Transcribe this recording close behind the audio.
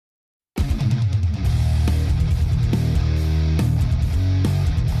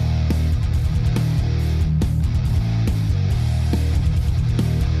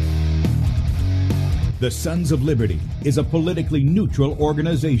The Sons of Liberty is a politically neutral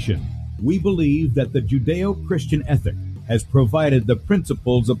organization. We believe that the Judeo-Christian ethic has provided the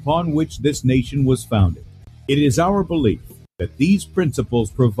principles upon which this nation was founded. It is our belief that these principles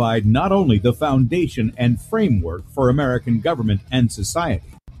provide not only the foundation and framework for American government and society,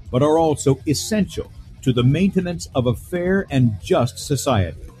 but are also essential to the maintenance of a fair and just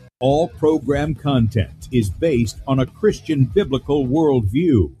society. All program content is based on a Christian biblical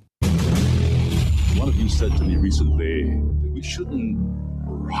worldview. One of you said to me recently that we shouldn't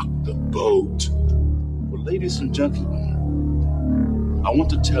rock the boat. Well, ladies and gentlemen, I want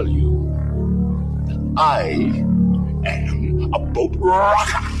to tell you that I am a boat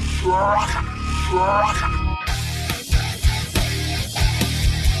rocker.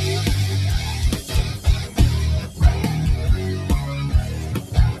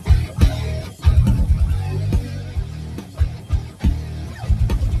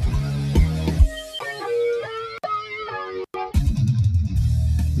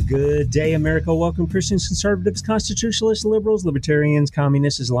 Good day, America. Welcome, Christians, conservatives, constitutionalists, liberals, libertarians,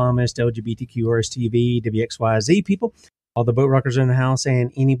 communists, Islamists, LGBTQ, RSTV, WXYZ people, all the boat rockers in the house,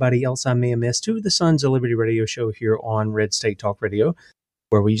 and anybody else I may have missed, to the Sons of Liberty radio show here on Red State Talk Radio,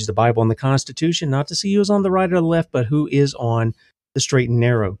 where we use the Bible and the Constitution not to see who's on the right or the left, but who is on the straight and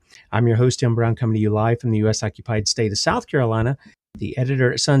narrow. I'm your host, Tim Brown, coming to you live from the U.S.-occupied state of South Carolina, the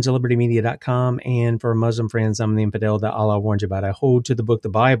editor at sonsoflibertymedia.com, and for Muslim friends, I'm the infidel that Allah warned you about. I hold to the book, the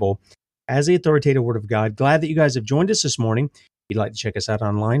Bible, as the authoritative word of God. Glad that you guys have joined us this morning. If you'd like to check us out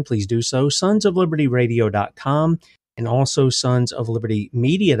online, please do so. sonsoflibertyradio.com and also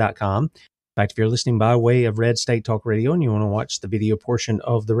sonsoflibertymedia.com. In fact, if you're listening by way of Red State Talk Radio and you want to watch the video portion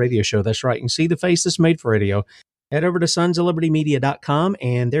of the radio show, that's right, you can see the face that's made for radio. Head over to sonsoflibertymedia.com,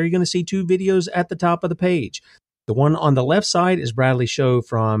 and there you're going to see two videos at the top of the page. The one on the left side is Bradley's show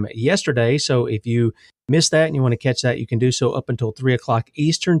from yesterday, so if you missed that and you want to catch that, you can do so up until 3 o'clock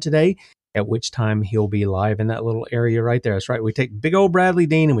Eastern today, at which time he'll be live in that little area right there. That's right, we take big old Bradley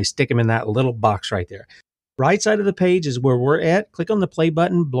Dean and we stick him in that little box right there. Right side of the page is where we're at. Click on the play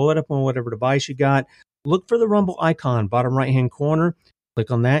button, blow it up on whatever device you got. Look for the Rumble icon, bottom right-hand corner. Click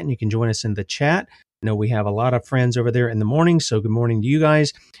on that and you can join us in the chat. I know we have a lot of friends over there in the morning, so good morning to you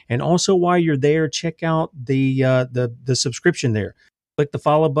guys. And also, while you're there, check out the subscription there. Click the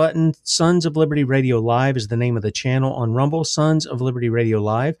follow button. Sons of Liberty Radio Live is the name of the channel on Rumble, Sons of Liberty Radio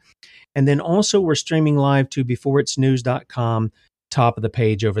Live. And then also, we're streaming live to beforeitsnews.com, top of the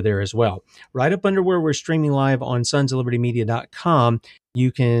page over there as well. Right up under where we're streaming live on sonsoflibertymedia.com,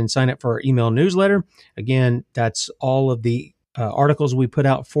 you can sign up for our email newsletter. Again, that's all of the articles we put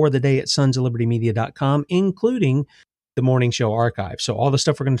out for the day at sonsoflibertymedia.com, including the morning show archive. So all the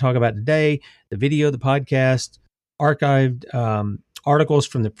stuff we're going to talk about today, the video, the podcast, archived articles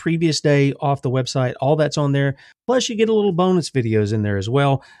from the previous day off the website, all that's on there. Plus you get a little bonus videos in there as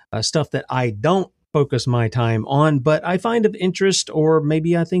well, stuff that I don't focus my time on, but I find of interest, or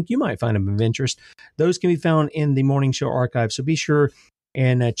maybe I think you might find them of interest. Those can be found in the morning show archive. So be sure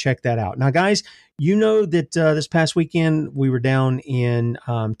and check that out. Now, guys, you know that this past weekend we were down in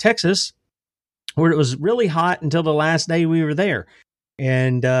Texas, where it was really hot until the last day we were there.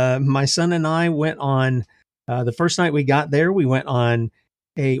 And my son and I went on, the first night we got there, we went on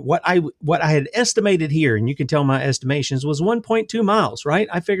what I had estimated here, and you can tell my estimations, was 1.2 miles, right?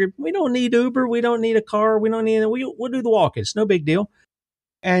 I figured we don't need Uber, we don't need a car, we'll do the walk. It's no big deal.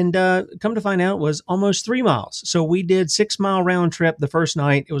 And come to find out, it was almost 3 miles. So we did 6 mile round trip the first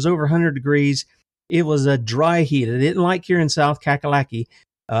night. It was over 100 degrees. It was a dry heat. I didn't like here in South Kakalaki,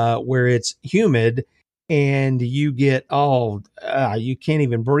 where it's humid and you get you can't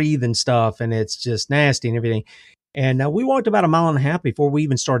even breathe and stuff, and it's just nasty and everything. And we walked about 1.5 miles before we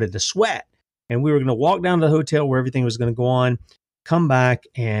even started to sweat. And we were going to walk down to the hotel where everything was going to go on, come back,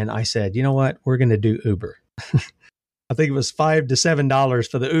 and I said, you know what? We're going to do Uber. I think it was $5 to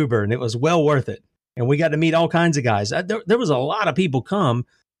 $7 for the Uber, and it was well worth it. And we got to meet all kinds of guys. There was a lot of people come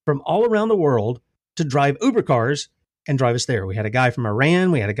from all around the world to drive Uber cars and drive us there. We had a guy from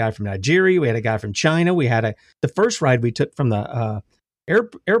Iran. We had a guy from Nigeria. We had a guy from China. We had the first ride we took from the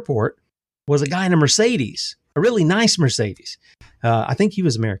airport was a guy in a Mercedes, a really nice Mercedes. I think he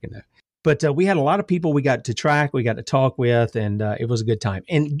was American, though. But we had a lot of people we got to track, we got to talk with, and it was a good time.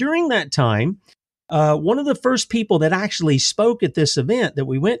 And during that time, one of the first people that actually spoke at this event that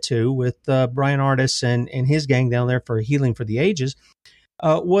we went to with Brian Artis and his gang down there for Healing for the Ages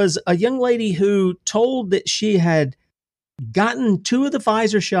was a young lady who told that she had gotten 2 of the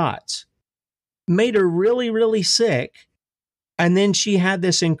Pfizer shots, made her really, really sick. And then she had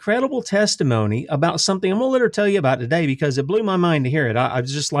this incredible testimony about something I'm going to let her tell you about today, because it blew my mind to hear it. I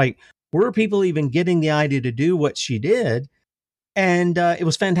was just like, were people even getting the idea to do what she did? And it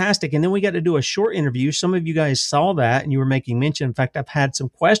was fantastic. And then we got to do a short interview. Some of you guys saw that and you were making mention. In fact, I've had some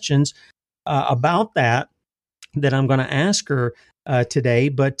questions about that I'm going to ask her today.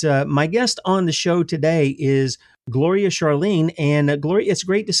 But my guest on the show today is Gloria Charlene. And Gloria, it's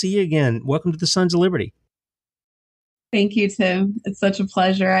great to see you again. Welcome to the Sons of Liberty. Thank you, Tim. It's such a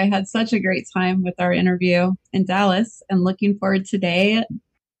pleasure. I had such a great time with our interview in Dallas and looking forward to today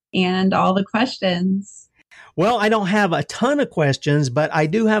and all the questions. Well, I don't have a ton of questions, but I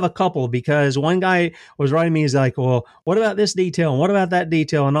do have a couple because one guy was writing me, he's like, well, what about this detail? And what about that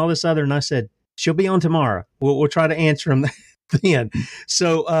detail and all this other? And I said, she'll be on tomorrow. We'll try to answer them then.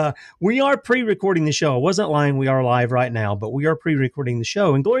 So we are pre-recording the show. I wasn't lying. We are live right now, but we are pre-recording the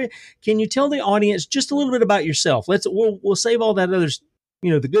show. And Gloria, can you tell the audience just a little bit about yourself? We'll save all that other,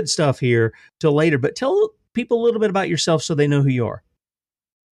 the good stuff here till later, but tell people a little bit about yourself so they know who you are.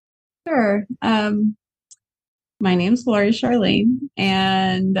 Sure. My name's Gloria Charlene,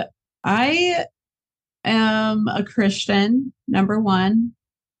 and I am a Christian, number one.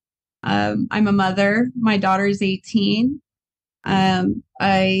 I'm a mother. My daughter is 18.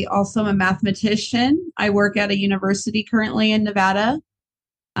 I also am a mathematician. I work at a university currently in Nevada.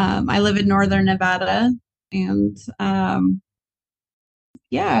 I live in northern Nevada, and I'm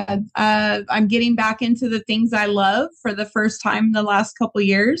getting back into the things I love for the first time in the last couple of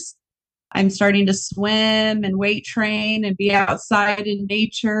years. I'm starting to swim and weight train and be outside in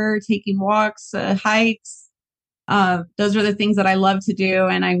nature, taking walks, hikes. Those are the things that I love to do,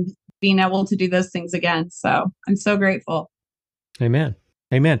 and I'm being able to do those things again. So I'm so grateful. Amen.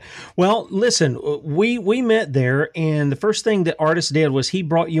 Amen. Well, listen, we met there, and the first thing that Artist did was he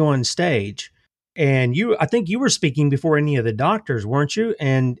brought you on stage, and I think you were speaking before any of the doctors, weren't you?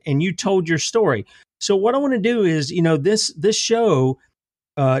 And you told your story. So what I want to do is, this show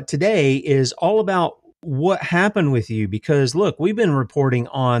today is all about what happened with you, because look, we've been reporting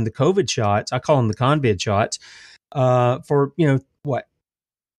on the COVID shots. I call them the COVID shots for,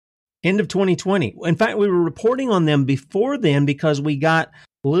 end of 2020. In fact, we were reporting on them before then because we got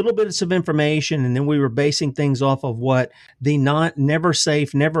little bits of information, and then we were basing things off of what the never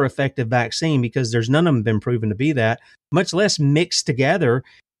safe, never effective vaccine, because there's none of them been proven to be that, much less mixed together,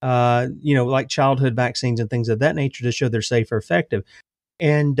 like childhood vaccines and things of that nature to show they're safe or effective.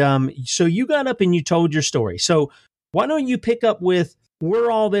 And so you got up and you told your story. So why don't you pick up with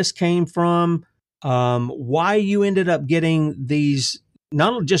where all this came from, why you ended up getting these,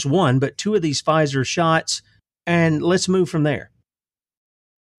 not just one, but two of these Pfizer shots, and let's move from there.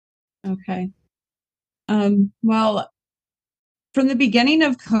 Okay. Well, from the beginning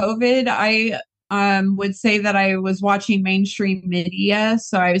of COVID, I would say that I was watching mainstream media.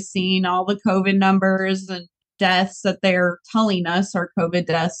 So I was seeing all the COVID numbers and deaths that they're telling us are COVID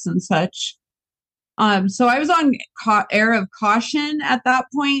deaths and such. So I was on air of caution at that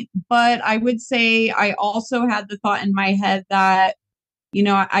point, but I would say I also had the thought in my head that,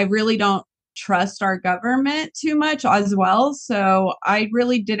 I really don't trust our government too much as well. So I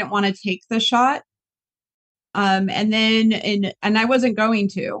really didn't want to take the shot. And I wasn't going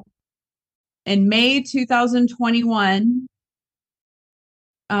to. In May 2021,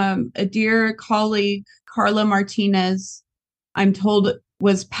 a dear colleague, Carla Martinez, I'm told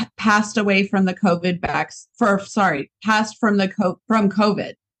was passed away from the COVID passed from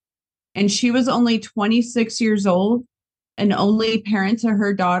COVID. And she was only 26 years old and only parent to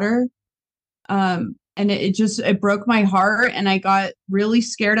her daughter. And it broke my heart, and I got really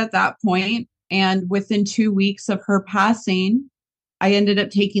scared at that point. And within 2 weeks of her passing, I ended up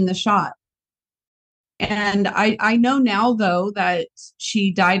taking the shot. And I know now, though, that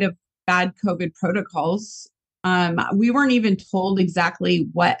she died of bad COVID protocols. We weren't even told exactly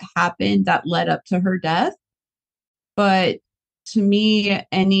what happened that led up to her death. But to me,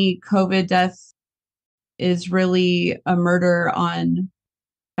 any COVID death is really a murder on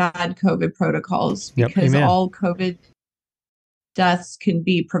bad COVID protocols, because all COVID deaths can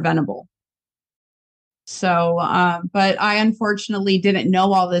be preventable. So, but I unfortunately didn't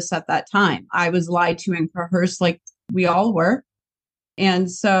know all this at that time. I was lied to and coerced like we all were. And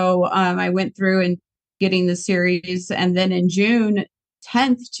so I went through and getting the series. And then in June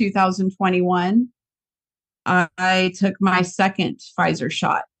 10th, 2021, I took my second Pfizer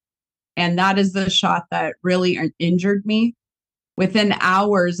shot. And that is the shot that really injured me. Within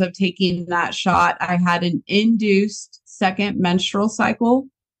hours of taking that shot, I had an induced second menstrual cycle,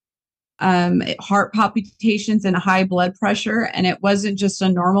 heart palpitations and high blood pressure. And it wasn't just a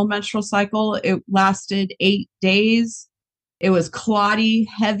normal menstrual cycle. It lasted 8 days. It was clotty,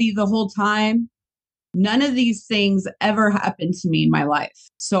 heavy the whole time. None of these things ever happened to me in my life.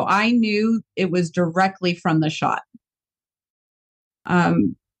 So I knew it was directly from the shot.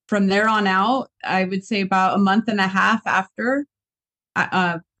 From there on out, I would say about a month and a half after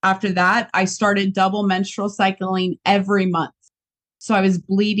that, I started double menstrual cycling every month. So I was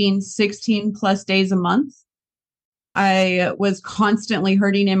bleeding 16 plus days a month. I was constantly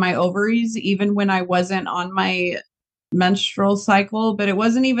hurting in my ovaries, even when I wasn't on my menstrual cycle, but it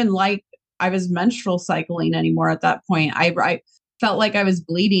wasn't even like I was menstrual cycling anymore at that point. I felt like I was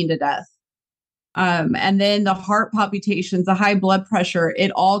bleeding to death. And then the heart palpitations, the high blood pressure,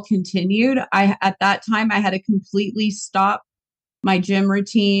 it all continued. At that time, I had to completely stop my gym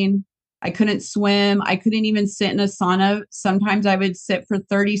routine. I couldn't swim. I couldn't even sit in a sauna. Sometimes I would sit for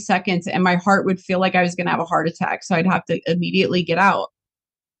 30 seconds and my heart would feel like I was going to have a heart attack. So I'd have to immediately get out.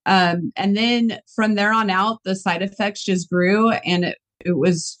 And then from there on out, the side effects just grew. And it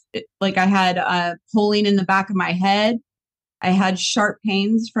was like I had pulling in the back of my head. I had sharp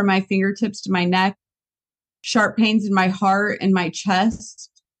pains from my fingertips to my neck, sharp pains in my heart and my chest.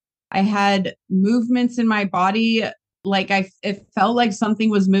 I had movements in my body. Like it felt like something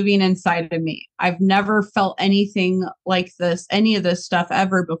was moving inside of me. I've never felt anything like this, any of this stuff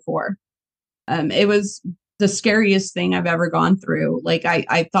ever before. It was the scariest thing I've ever gone through. Like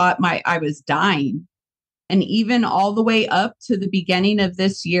I thought I was dying. And even all the way up to the beginning of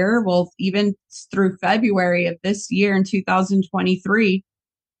this year, well, even through February of this year in 2023,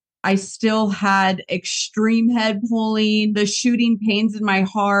 I still had extreme head pulling, the shooting pains in my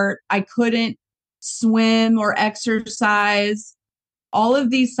heart. I couldn't swim or exercise. All of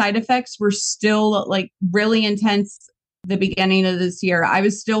these side effects were still like really intense the beginning of this year. I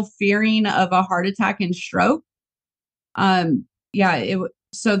was still fearing of a heart attack and stroke. So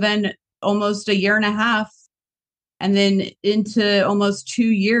then almost a year and a half, and then into almost 2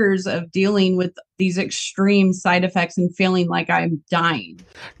 years of dealing with these extreme side effects and feeling like I'm dying.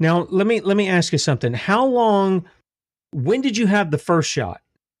 Now, let me ask you something. When did you have the first shot?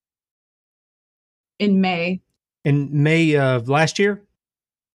 In May. In May of last year?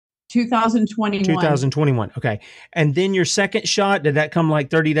 2021. 2021. Okay. And then your second shot, did that come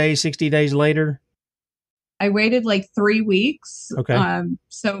like 30 days, 60 days later? I waited like 3 weeks. Okay.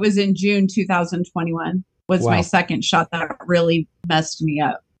 So it was in June 2021 was my second shot that really messed me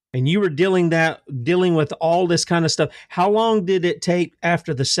up. And you were dealing with all this kind of stuff. How long did it take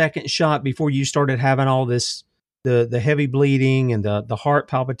after the second shot before you started having all this, the heavy bleeding and the heart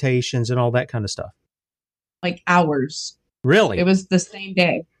palpitations and all that kind of stuff? Like hours. Really? It was the same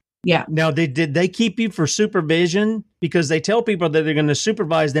day. Yeah. Now, did they keep you for supervision? Because they tell people that they're going to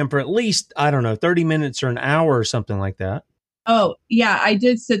supervise them for at least, 30 minutes or an hour or something like that. Oh, yeah. I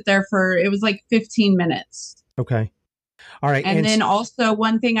did sit there it was like 15 minutes. Okay. All right. And then also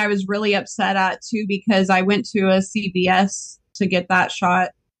one thing I was really upset at too, because I went to a CVS to get that shot.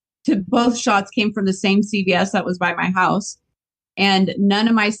 Both shots came from the same CVS that was by my house. And none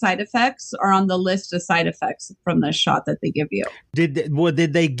of my side effects are on the list of side effects from the shot that they give you. Did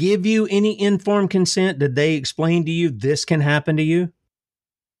they give you any informed consent? Did they explain to you this can happen to you?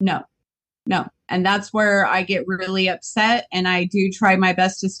 No. And that's where I get really upset. And I do try my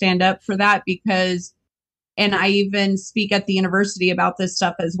best to stand up for that and I even speak at the university about this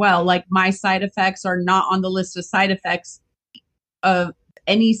stuff as well. Like my side effects are not on the list of side effects of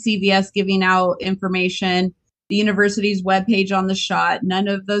any CVS giving out information. The university's webpage on the shot, none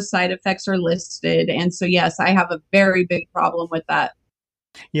of those side effects are listed. And so, yes, I have a very big problem with that.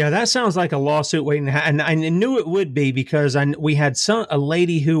 Yeah, that sounds like a lawsuit waiting to happen. And I knew it would be because we had a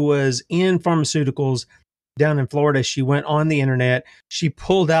lady who was in pharmaceuticals down in Florida. She went on the internet. She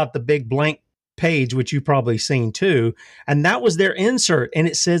pulled out the big blank page, which you've probably seen too. And that was their insert. And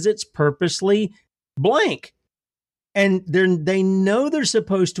it says it's purposely blank. And they know they're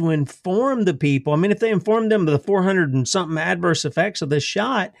supposed to inform the people. I mean, if they informed them of the 400 and something adverse effects of this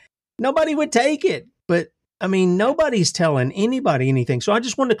shot, nobody would take it. But I mean, nobody's telling anybody anything. So I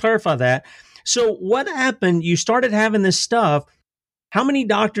just wanted to clarify that. So what happened? You started having this stuff. How many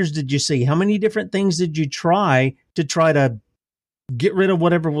doctors did you see? How many different things did you try to get rid of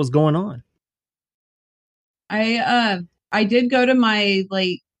whatever was going on? I did go to my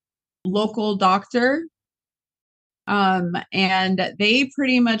local doctor. And they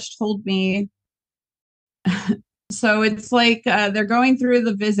pretty much told me, so it's like, they're going through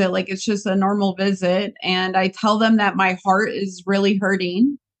the visit, like it's just a normal visit. And I tell them that my heart is really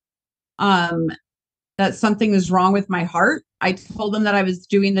hurting, that something is wrong with my heart. I told them that I was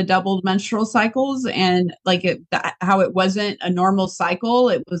doing the double menstrual cycles and how it wasn't a normal cycle.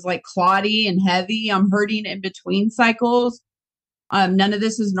 It was like clotty and heavy. I'm hurting in between cycles. None of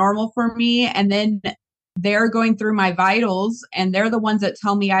this is normal for me. And then they're going through my vitals, and they're the ones that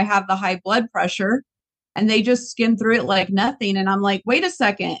tell me I have the high blood pressure, and they just skim through it like nothing. And I'm like, wait a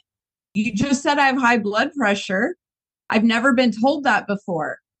second, you just said I have high blood pressure. I've never been told that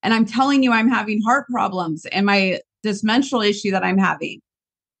before. And I'm telling you, I'm having heart problems and this menstrual issue that I'm having.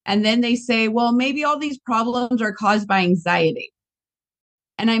 And then they say, well, maybe all these problems are caused by anxiety.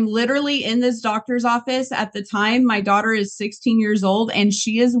 And I'm literally in this doctor's office at the time. My daughter is 16 years old, and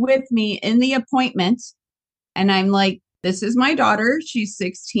she is with me in the appointment. And I'm like, this is my daughter. She's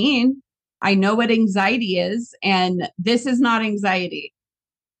 16. I know what anxiety is, and this is not anxiety.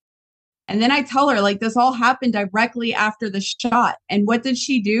 And then I tell her, like, this all happened directly after the shot. And what did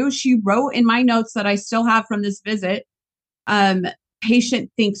she do? She wrote in my notes that I still have from this visit, patient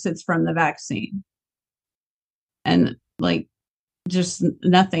thinks it's from the vaccine. And like, just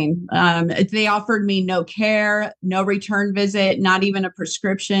nothing. They offered me no care, no return visit, not even a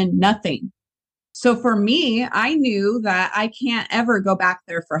prescription, nothing. So for me, I knew that I can't ever go back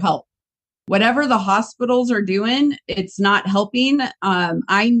there for help. Whatever the hospitals are doing, it's not helping.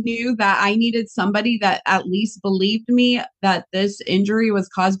 I knew that I needed somebody that at least believed me that this injury was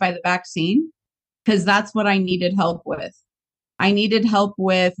caused by the vaccine, because that's what I needed help with. I needed help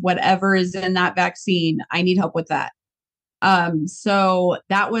with whatever is in that vaccine. I need help with that. So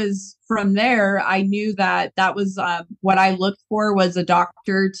that was from there. I knew that was what I looked for, was a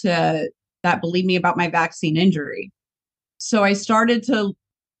doctor that believed me about my vaccine injury. So I started to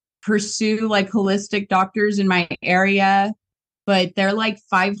pursue like holistic doctors in my area, but they're like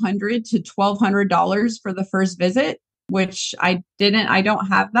 $500 to $1,200 for the first visit, which I don't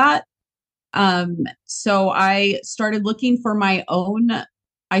have that. So I started looking for my own.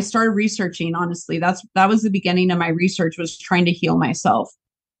 I started researching, honestly. That was the beginning of my research, was trying to heal myself.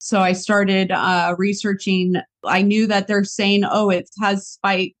 So I started researching. I knew that they're saying, oh, it has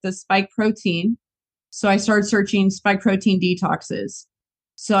the spike protein. So I started searching spike protein detoxes.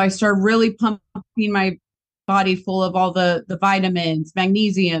 So I started really pumping my body full of all the vitamins,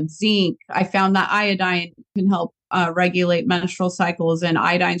 magnesium, zinc. I found that iodine can help regulate menstrual cycles, and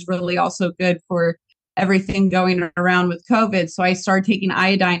iodine's really also good for everything going around with COVID. So I started taking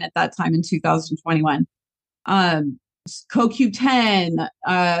iodine at that time in 2021. CoQ10,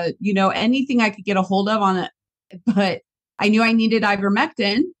 anything I could get a hold of on it. But I knew I needed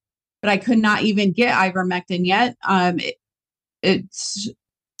ivermectin, but I could not even get ivermectin yet.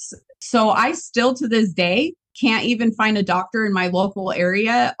 So I still to this day can't even find a doctor in my local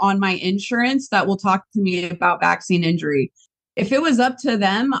area on my insurance that will talk to me about vaccine injury. If it was up to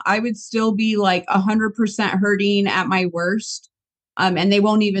them, I would still be like 100% hurting at my worst. And they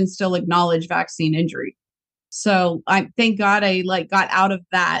won't even still acknowledge vaccine injury. So I thank God I got out of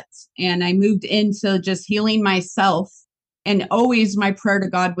that, and I moved into just healing myself. And always my prayer to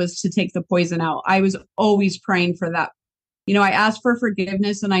God was to take the poison out. I was always praying for that. I asked for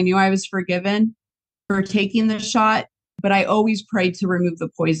forgiveness, and I knew I was forgiven for taking the shot, but I always prayed to remove the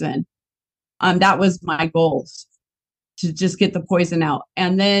poison. That was my goal, to just get the poison out.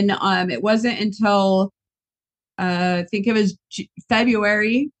 And then it wasn't until I think it was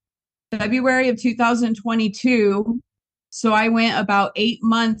February of 2022. So I went about 8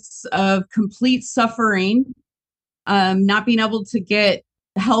 months of complete suffering, not being able to get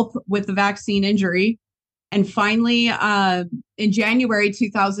help with the vaccine injury. And finally, in January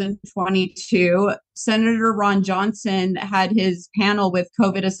 2022, Senator Ron Johnson had his panel with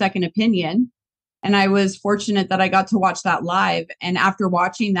COVID, A Second Opinion. And I was fortunate that I got to watch that live. And after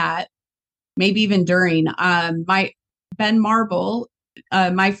watching that, maybe even during, Ben Marble,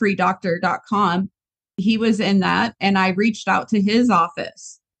 myfreedoctor.com, he was in that. And I reached out to his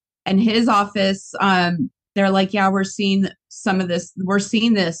office. And his office, they're like, yeah, we're seeing some of this. We're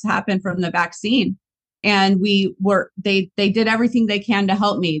seeing this happen from the vaccine. And they did everything they can to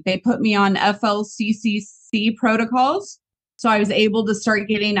help me. They put me on FLCCC protocols. So I was able to start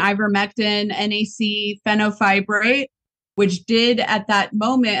getting ivermectin, NAC, fenofibrate, which did at that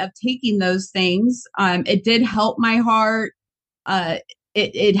moment of taking those things, it did help my heart.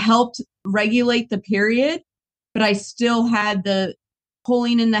 It helped regulate the period, but I still had the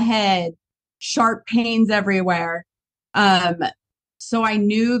pulling in the head, sharp pains everywhere. So I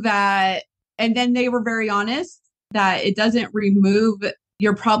knew that. And then they were very honest that it doesn't remove,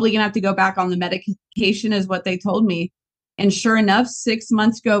 you're probably going to have to go back on the medication, is what they told me. And sure enough, 6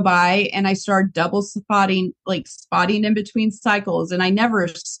 months go by and I start double spotting in between cycles. And I never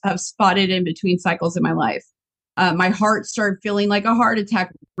have spotted in between cycles in my life. My heart started feeling like a heart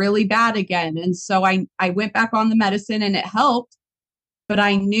attack really bad again. And so I went back on the medicine, and it helped. But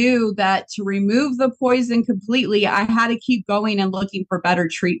I knew that to remove the poison completely, I had to keep going and looking for better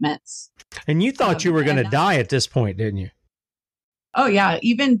treatments. And you thought you were going to die at this point, didn't you? Oh, yeah.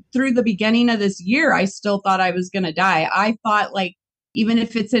 Even through the beginning of this year, I still thought I was going to die. I thought, like, even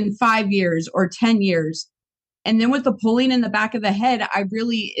if it's in 5 years or 10 years. And then with the pulling in the back of the head,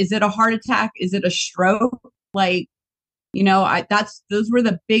 is it a heart attack? Is it a stroke? Like, you know, those were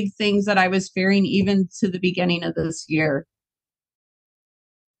the big things that I was fearing even to the beginning of this year.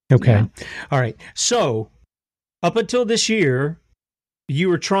 Okay. Yeah. All right. So up until this year, you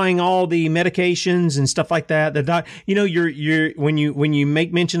were trying all the medications and stuff like that. You're when you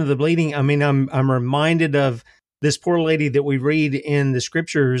make mention of the bleeding, I mean, I'm reminded of this poor lady that we read in the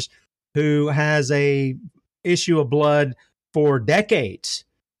scriptures who has a issue of blood for decades.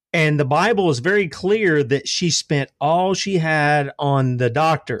 And the Bible is very clear that she spent all she had on the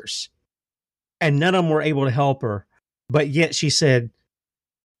doctors and none of them were able to help her. But yet she said,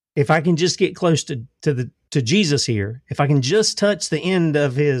 if I can just get close to Jesus here, if I can just touch the end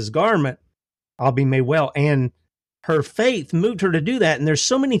of his garment, I'll be made well. And her faith moved her to do that. And there's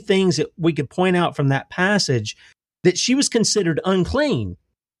so many things that we could point out from that passage that she was considered unclean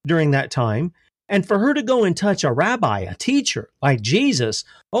during that time. And for her to go and touch a rabbi, a teacher like Jesus,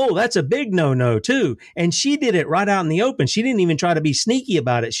 oh, that's a big no-no too. And she did it right out in the open. She didn't even try to be sneaky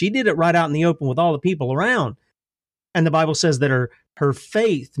about it. She did it right out in the open with all the people around. And the Bible says that her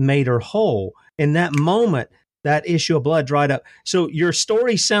faith made her whole. In that moment, that issue of blood dried up. So your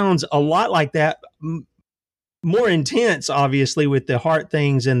story sounds a lot like that, more intense, obviously, with the heart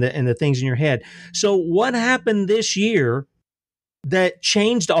things and the things in your head. So what happened this year that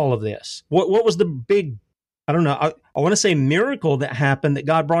changed all of this? What was the big, I don't know, I want to say miracle that happened that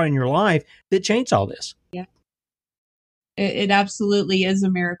God brought in your life that changed all this? Yeah, it absolutely is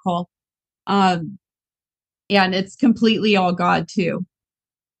a miracle. And it's completely all God too.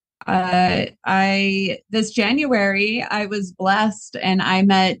 This January, I was blessed and I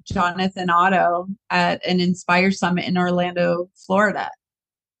met Jonathan Otto at an Inspire Summit in Orlando, Florida.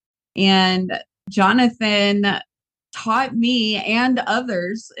 And Jonathan taught me and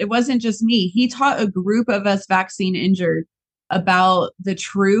others, it wasn't just me, he taught a group of us vaccine injured about the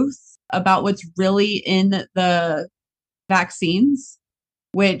truth, about what's really in the vaccines,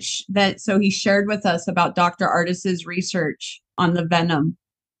 so he shared with us about Dr. Artis's research on the venom.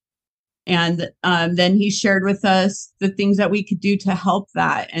 And then he shared with us the things that we could do to help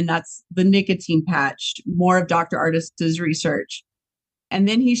that. And that's the nicotine patch, more of Dr. Artis's research. And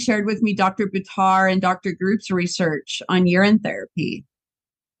then he shared with me Dr. Buttar and Dr. Group's research on urine therapy.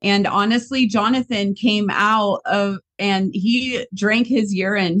 And honestly, Jonathan came out and he drank his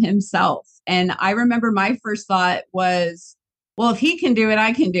urine himself. And I remember my first thought was, well, if he can do it,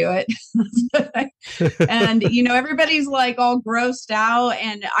 I can do it. And, everybody's like all grossed out.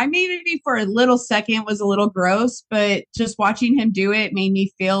 And I maybe for a little second was a little gross, but just watching him do it made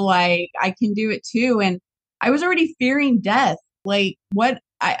me feel like I can do it too. And I was already fearing death. Like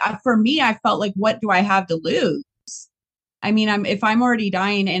for me, I felt like, what do I have to lose? I mean, if I'm already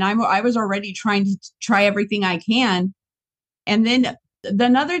dying and I was already trying to try everything I can. And then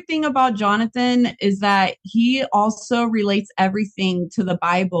another thing about Jonathan is that he also relates everything to the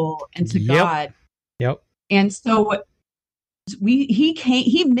Bible and to God. Yep. And so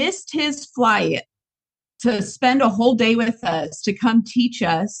he missed his flight to spend a whole day with us, to come teach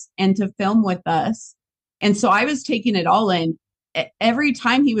us and to film with us. And so I was taking it all in. Every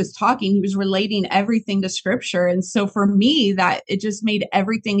time he was talking, he was relating everything to scripture. And so for me, that it just made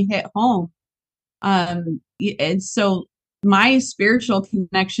everything hit home. And so my spiritual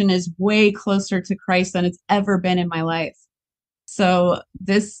connection is way closer to Christ than it's ever been in my life. So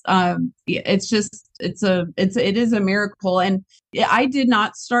this, it is a miracle. And I did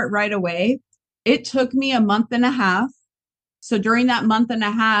not start right away. It took me a month and a half. So during that month and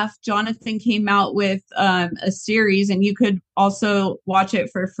a half, Jonathan came out with a series, and you could also watch it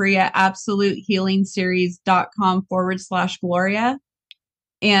for free at absolutehealingseries.com/Gloria.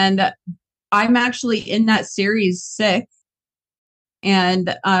 And I'm actually in that series sick.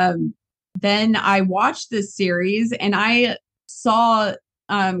 And then I watched this series and I saw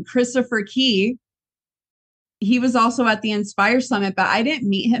Christopher Key. He was also at the Inspire Summit, but I didn't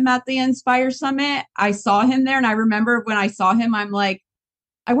meet him at the Inspire Summit. I saw him there. And I remember when I saw him, I'm like,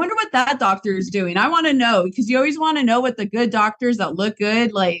 I wonder what that doctor is doing. I want to know, because you always want to know what the good doctors that look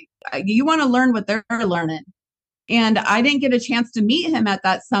good, like you want to learn what they're learning. And I didn't get a chance to meet him at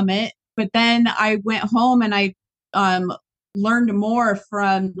that summit, but then I went home and I learned more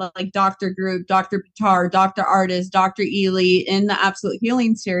from like Dr. Group, Dr. Buttar, Dr. Artis, Dr. Ely in the Absolute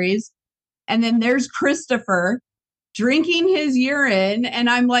Healing series. And then there's Christopher. drinking his urine. And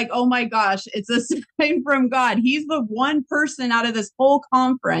I'm like, oh my gosh, it's a sign from God. He's the one person out of this whole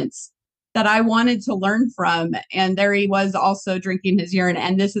conference that I wanted to learn from. And there he was also drinking his urine.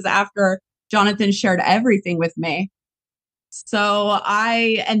 And this is after Jonathan shared everything with me.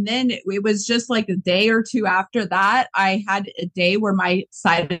 And then it was just like a day or two after that, I had a day where my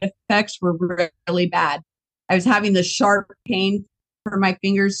side effects were really bad. I was having the sharp pain from my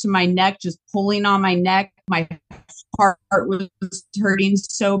fingers to my neck, just pulling on my neck. My heart was hurting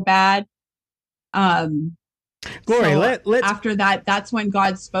so bad. Glory, let's after that, that's when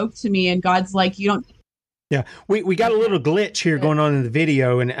God spoke to me, and God's like, you don't. Yeah, we got a little glitch here going on in the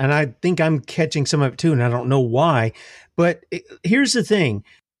video, and I think I'm catching some of it too, and I don't know why. But here's the thing.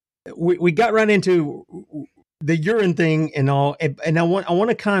 We got right into the urine thing and all, and I want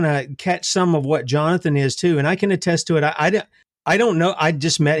to kind of catch some of what Jonathan is too, and I can attest to it. I don't know. I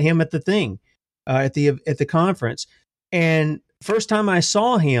just met him at the thing, at the conference, and first time I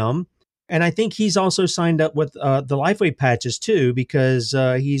saw him, and I think he's also signed up with the Lifeway patches too, because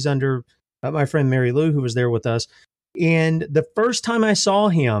he's under my friend Mary Lou, who was there with us. And the first time I saw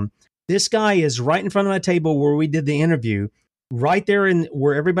him, this guy is right in front of my table where we did the interview, right there in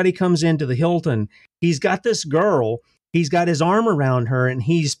where everybody comes into the Hilton. He's got this girl, he's got his arm around her, and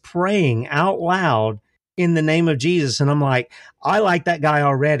he's praying out loud in the name of Jesus. And I'm like, I like that guy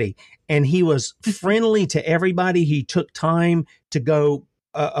already. And he was friendly to everybody. He took time to go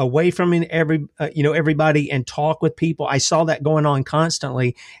away from everybody and talk with people. I saw that going on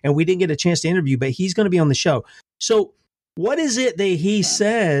constantly, and we didn't get a chance to interview, but he's going to be on the show. So what is it that he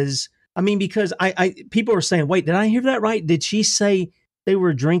says? I mean, because people are saying, wait, did I hear that right? Did she say they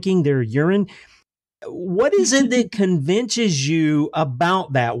were drinking their urine? What is it that convinces you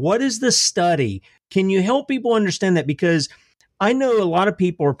about that? What is the study? Can you help people understand that? Because I know a lot of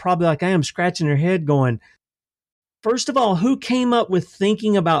people are probably like I am, scratching their head going, first of all, who came up with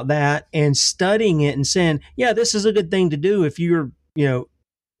thinking about that and studying it and saying, yeah, this is a good thing to do if you're,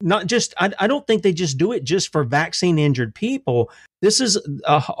 not just, I don't think they just do it just for vaccine injured people. This is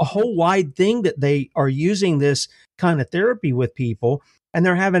a whole wide thing that they are using this kind of therapy with people, and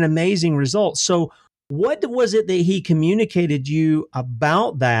they're having amazing results. So what was it that he communicated you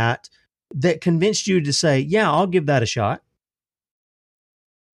about that convinced you to say, yeah, I'll give that a shot?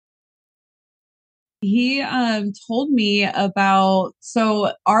 He told me about,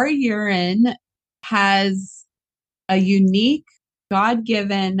 so our urine has a unique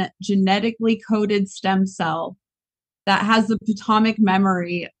God-given genetically coded stem cell that has the atomic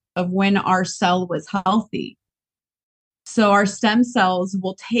memory of when our cell was healthy. So our stem cells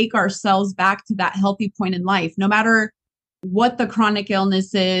will take our cells back to that healthy point in life, no matter what the chronic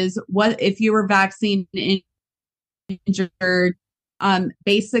illness is, what if you were vaccine injured,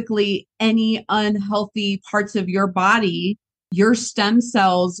 basically any unhealthy parts of your body, your stem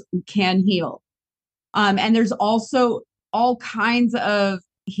cells can heal. And there's also all kinds of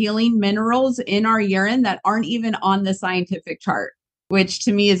healing minerals in our urine that aren't even on the scientific chart, which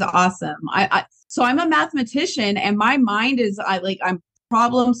to me is awesome. So I'm a mathematician, and my mind is I'm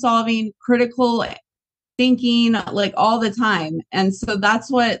problem solving, critical thinking, like all the time. And so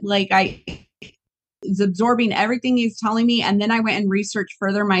that's what I is absorbing everything he's telling me. And then I went and researched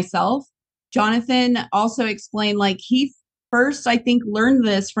further myself. Jonathan also explained, he first, I think, learned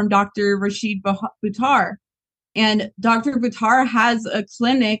this from Dr. Rashid Buttar. And Dr. Buttar has a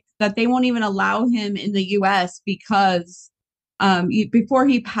clinic that they won't even allow him in the US because before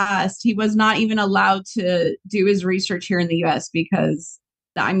he passed, he was not even allowed to do his research here in the US because,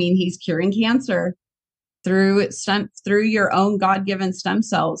 he's curing cancer through your own God-given stem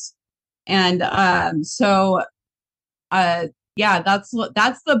cells. And that's the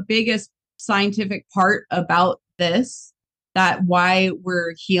biggest scientific part about this, that why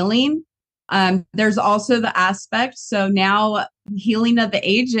we're healing. There's also the aspect. So now Healing of the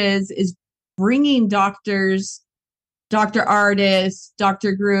Ages is bringing doctors, Dr. Artis,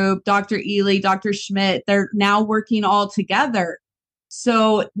 Dr. Group, Dr. Ely, Dr. Schmidt, they're now working all together.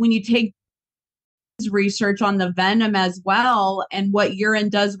 So when you take research on the venom as well and what urine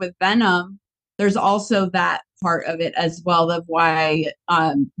does with venom, there's also that part of it as well of why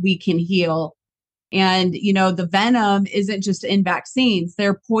we can heal. And, the venom isn't just in vaccines.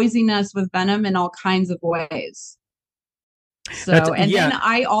 They're poisoning us with venom in all kinds of ways. So, then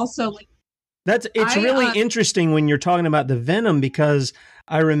I also... It's really interesting when you're talking about the venom, because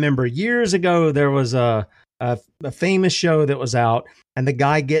I remember years ago, there was a famous show that was out, and the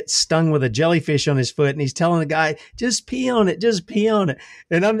guy gets stung with a jellyfish on his foot, and he's telling the guy, just pee on it, just pee on it.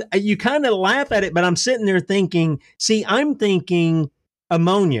 And you kind of laugh at it, but I'm sitting there thinking, I'm thinking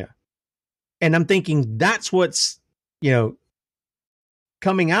ammonia. And I'm thinking that's what's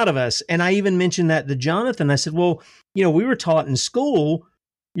coming out of us. And I even mentioned that to Jonathan. I said, well, we were taught in school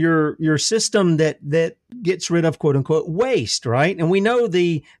your system that gets rid of quote unquote waste, right? And we know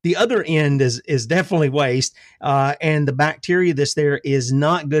the other end is definitely waste, and the bacteria that's there is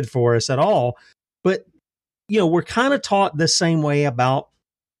not good for us at all. But we're kind of taught the same way about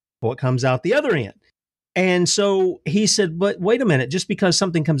what comes out the other end. And so he said, but wait a minute, just because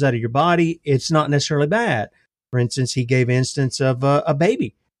something comes out of your body, it's not necessarily bad. For instance, he gave instance of a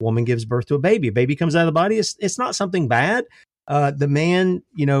baby. A woman gives birth to a baby comes out of the body. It's not something bad. The man,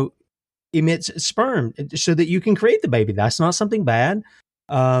 emits sperm so that you can create the baby. That's not something bad.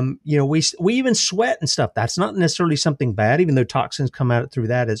 We even sweat and stuff. That's not necessarily something bad, even though toxins come out through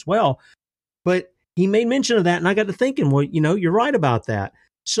that as well. But he made mention of that, and I got to thinking, well, you're right about that.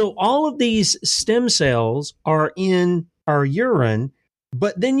 So all of these stem cells are in our urine,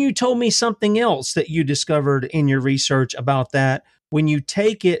 but then you told me something else that you discovered in your research about that. When you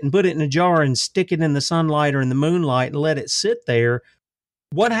take it and put it in a jar and stick it in the sunlight or in the moonlight and let it sit there,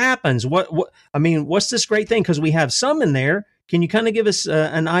 what happens? What's this great thing? Because we have some in there. Can you kind of give us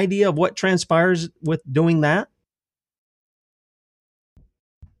an idea of what transpires with doing that?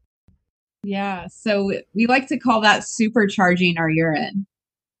 Yeah. So we like to call that supercharging our urine.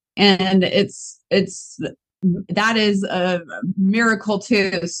 And that is a miracle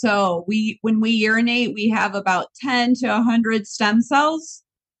too. So when we urinate, we have about 10 to 100 stem cells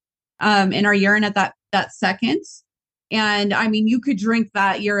in our urine at that second. And I mean, you could drink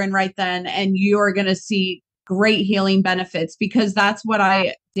that urine right then and you're going to see great healing benefits, because that's what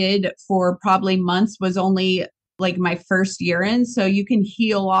I did for probably months, was only like my first urine. So you can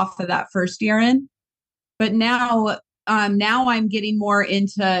heal off of that first urine. But now I'm getting more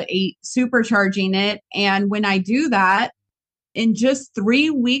into supercharging it. And when I do that, in just 3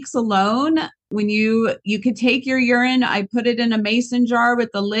 weeks alone, when you could take your urine, I put it in a mason jar with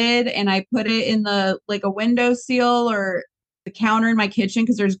the lid, and I put it in a window seal or the counter in my kitchen,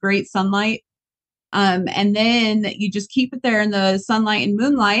 because there's great sunlight. And then you just keep it there in the sunlight and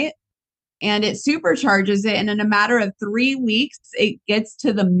moonlight, and it supercharges it. And in a matter of 3 weeks, it gets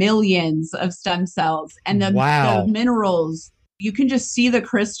to the millions of stem cells and the minerals. You can just see the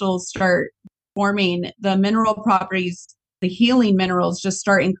crystals start forming, the mineral properties, the healing minerals just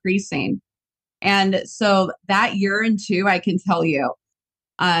start increasing. And so that urine too, I can tell you,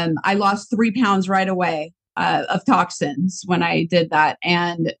 I lost 3 pounds right away of toxins when I did that.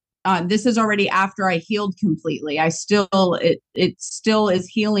 And this is already after I healed completely. It still is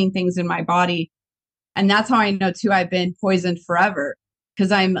healing things in my body. And that's how I know too, I've been poisoned forever,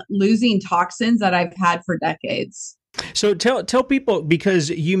 because I'm losing toxins that I've had for decades. So tell people, because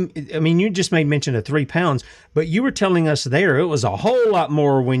you just made mention of 3 pounds, but you were telling us there it was a whole lot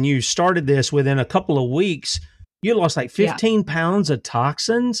more when you started this. Within a couple of weeks, you lost like 15 pounds of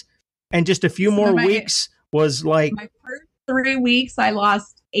toxins, and just a few more weeks was like my first 3 weeks, I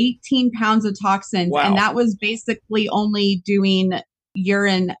lost 18 pounds of toxins. Wow. And that was basically only doing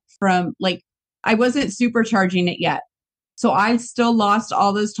urine from I wasn't supercharging it yet. So I still lost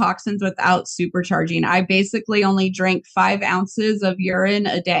all those toxins without supercharging. I basically only drank 5 ounces of urine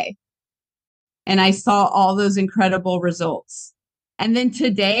a day. And I saw all those incredible results. And then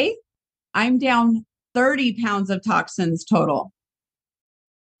today, I'm down 30 pounds of toxins total.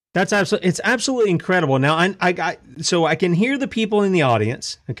 It's absolutely incredible. Now, so I can hear the people in the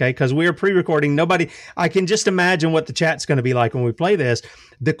audience, okay, because we are pre-recording. I can just imagine what the chat's going to be like when we play this.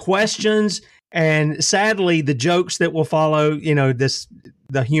 The questions, and sadly, the jokes that will follow,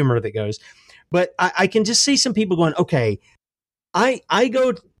 the humor that goes. But I can just see some people going, okay, I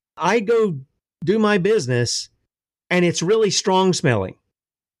go do my business, and it's really strong smelling,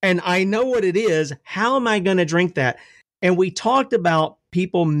 and I know what it is. How am I going to drink that? And we talked about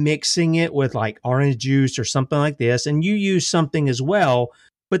people mixing it with like orange juice or something like this, and you use something as well.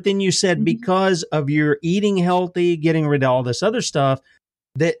 But then you said because of your eating healthy, getting rid of all this other stuff,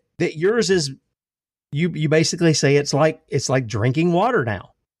 that yours is, you basically say it's like drinking water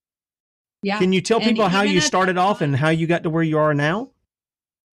now. Yeah. Can you tell people how you started off and how you got to where you are now?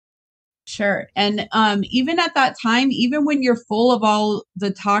 Sure. And even at that time, even when you're full of all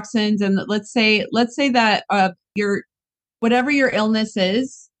the toxins, and let's say that whatever your illness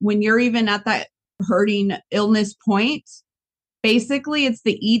is, when you're even at that hurting illness point, basically it's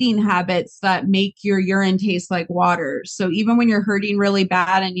the eating habits that make your urine taste like water. So even when you're hurting really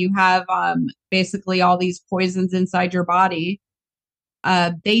bad and you have basically all these poisons inside your body,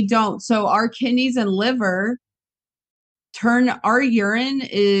 they don't. So our kidneys and liver our urine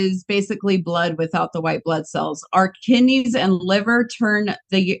is basically blood without the white blood cells. Our kidneys and liver turn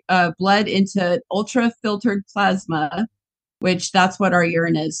the blood into ultra filtered plasma, which that's what our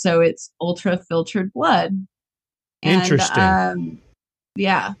urine is. So it's ultra filtered blood. Interesting.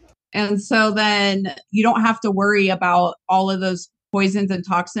 Yeah. And so then you don't have to worry about all of those poisons and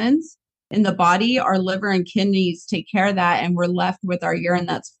toxins in the body. Our liver and kidneys take care of that. And we're left with our urine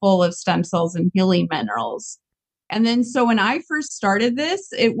that's full of stem cells and healing minerals. And then, so when I first started this,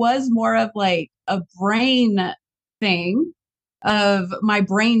 it was more of like a brain thing of my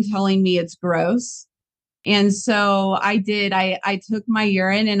brain telling me it's gross. And so I took my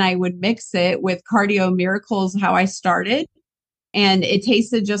urine and I would mix it with Cardio Miracles, how I started. And it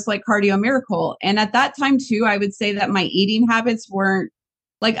tasted just like Cardio Miracle. And at that time too, I would say that my eating habits weren't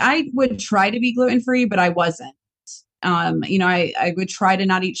like, I would try to be gluten-free, but I wasn't. I would try to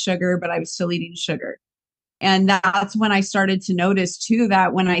not eat sugar, but I was still eating sugar. And that's when I started to notice too,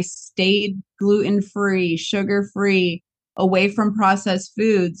 that when I stayed gluten-free, sugar-free, away from processed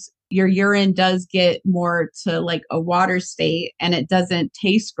foods, your urine does get more to like a water state and it doesn't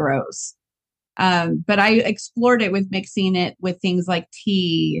taste gross. But I explored it with mixing it with things like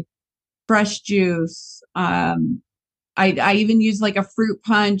tea, fresh juice. I even used like a fruit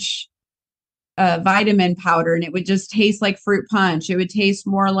punch vitamin powder, and it would just taste like fruit punch. It would taste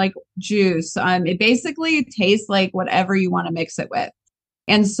more like juice. It basically tastes like whatever you want to mix it with.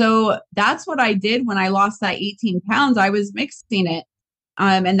 And so that's what I did when I lost that 18 pounds. I was mixing it.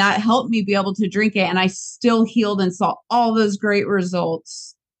 And that helped me be able to drink it. And I still healed and saw all those great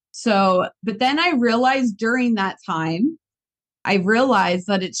results. So, but then I realized during that time, I realized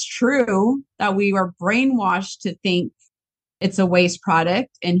that it's true that we were brainwashed to think it's a waste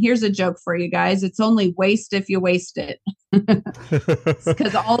product. And here's a joke for you guys. It's only waste if you waste it.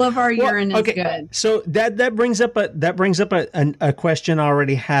 Because all of our urine is good. So that brings up a question I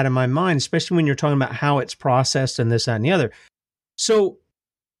already had in my mind, especially when you're talking about how it's processed and this, that, and the other. So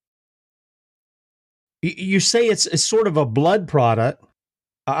you say it's sort of a blood product.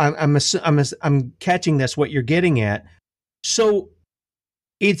 I'm catching that's what you're getting at. So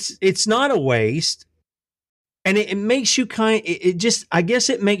it's not a waste. And it makes you I guess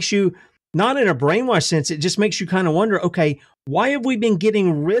it makes you, not in a brainwash sense, it just makes you kind of wonder, okay, why have we been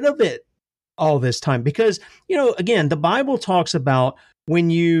getting rid of it all this time? Because, again, the Bible talks about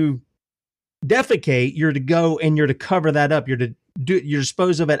when you defecate, you're to go and you're to cover that up. You're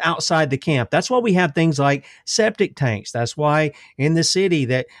dispose of it outside the camp. That's why we have things like septic tanks. That's why in the city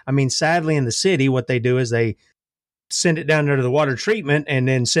sadly in the city, what they do is they send it down there to the water treatment and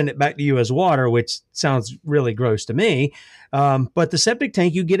then send it back to you as water, which sounds really gross to me. But the septic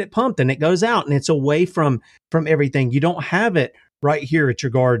tank, you get it pumped and it goes out and it's away from everything. You don't have it right here at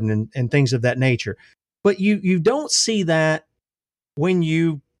your garden and things of that nature. But you don't see that when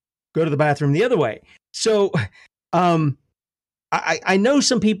you go to the bathroom the other way. So, I know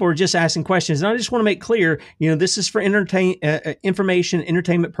some people are just asking questions, and I just want to make clear, this is for information,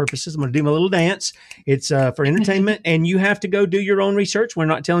 entertainment purposes. I'm going to do my little dance. It's for entertainment, and you have to go do your own research. We're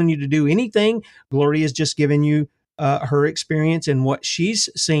not telling you to do anything. Gloria is just giving you her experience and what she's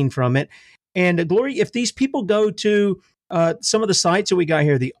seen from it. And Gloria, if these people go to some of the sites that we got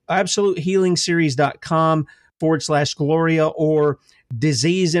here, the absolutehealingseries.com/Gloria or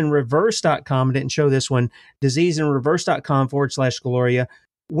diseaseinreverse.com. I didn't show this one. diseaseinreverse.com/Gloria.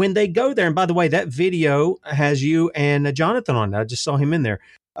 When they go there, and by the way, that video has you and Jonathan on it. I just saw him in there.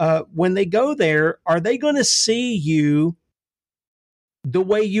 When they go there, are they going to see you the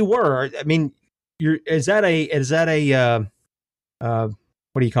way you were? I mean, is that a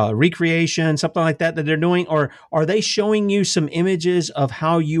what do you call it? Recreation, something like that they're doing? Or are they showing you some images of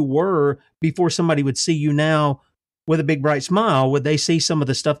how you were before somebody would see you now with a big bright smile? Would they see some of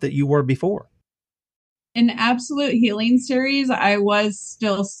the stuff that you were before? In Absolute Healing Series, I was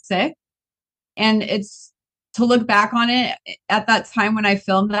still sick. And it's to look back on it at that time when I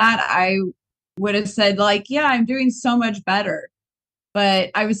filmed that, I would have said like, yeah, I'm doing so much better, but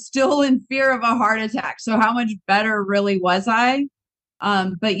I was still in fear of a heart attack. So how much better really was I?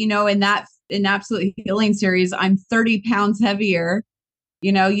 But in Absolute Healing Series, I'm 30 pounds heavier.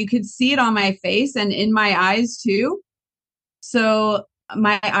 You could see it on my face and in my eyes too. So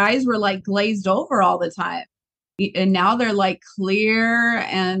my eyes were like glazed over all the time. And now they're like clear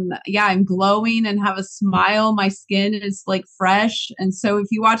and yeah, I'm glowing and have a smile. My skin is like fresh. And so if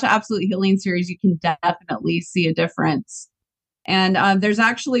you watch the Absolute Healing Series, you can definitely see a difference. And there's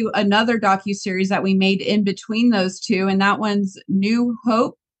actually another docuseries that we made in between those two. And that one's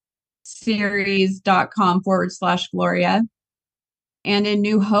newhopeseries.com/Gloria. And in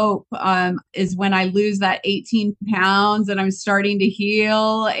New Hope is when I lose that 18 pounds and I'm starting to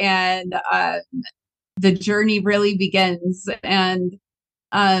heal, and the journey really begins. And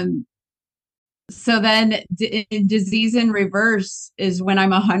um, so then disease in reverse is when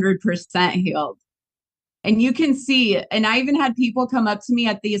I'm 100% healed. And you can see, and I even had people come up to me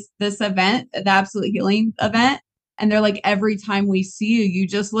at this event, the Absolute Healing event, and they're like, every time we see you, you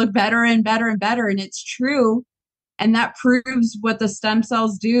just look better and better and better. And it's true. And that proves what the stem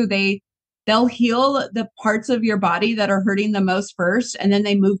cells do. They'll heal the parts of your body that are hurting the most first, and then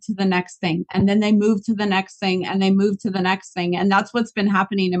they move to the next thing, and then they move to the next thing, and they move to the next thing. And that's what's been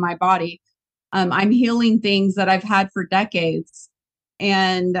happening in my body. I'm healing things that I've had for decades.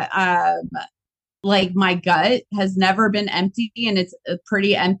 And like my gut has never been empty, and it's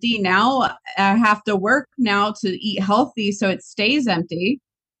pretty empty now. I have to work now to eat healthy so it stays empty,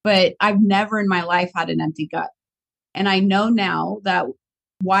 but I've never in my life had an empty gut. And I know now that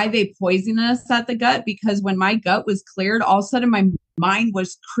why they poison us at the gut, because when my gut was cleared, all of a sudden my mind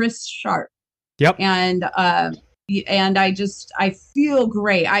was crisp sharp. Yep. And I feel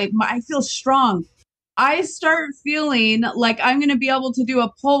great. I feel strong. I start feeling like I'm going to be able to do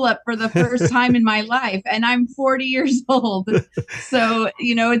a pull-up for the first time in my life, and I'm 40 years old. So,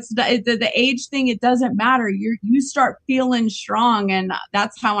 it's the age thing. It doesn't matter. You start feeling strong, and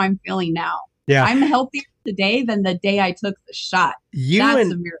that's how I'm feeling now. Yeah. I'm healthier today than the day I took the shot.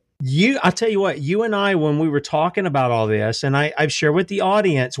 That's a miracle. I tell you what, you and I, when we were talking about all this, and I've shared with the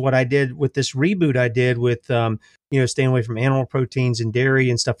audience what I did with this reboot I did with, staying away from animal proteins and dairy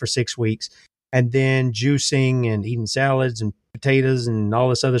and stuff for 6 weeks, and then juicing and eating salads and potatoes and all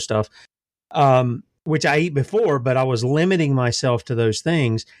this other stuff, which I eat before, but I was limiting myself to those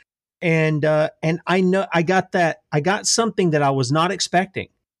things. And I know I got something that I was not expecting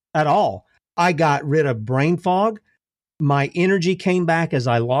at all. I got rid of brain fog. My energy came back as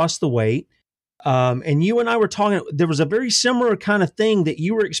I lost the weight. And you and I were talking, there was a very similar kind of thing that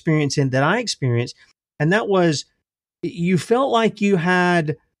you were experiencing that I experienced. And that was, you felt like you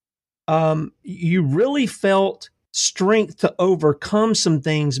had, you really felt strength to overcome some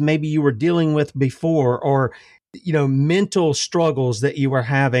things maybe you were dealing with before, or, mental struggles that you were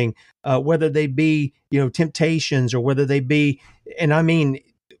having, whether they be, temptations, or whether they be, and I mean,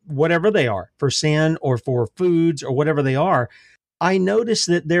 whatever they are, for sin or for foods or whatever they are. I noticed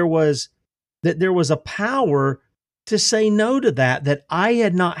that there was a power to say no to that I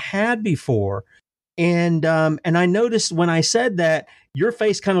had not had before. And I noticed when I said that, your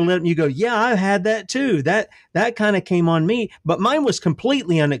face kind of lit up and you go, yeah, I had that too. That kind of came on me, but mine was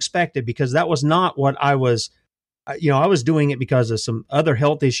completely unexpected, because that was not what I was, I was doing it because of some other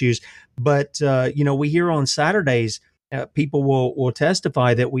health issues. But, we hear on Saturdays, people will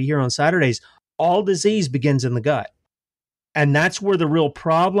testify that we hear on Saturdays, all disease begins in the gut. And that's where the real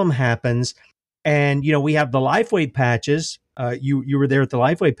problem happens. And, we have the LifeWay patches. You were there at the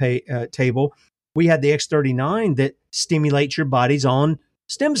LifeWay table. We had the X39 that stimulates your body's own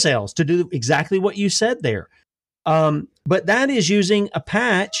stem cells to do exactly what you said there. But that is using a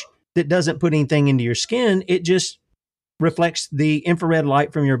patch that doesn't put anything into your skin. It just reflects the infrared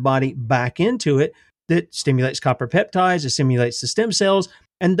light from your body back into it, that stimulates copper peptides, it stimulates the stem cells,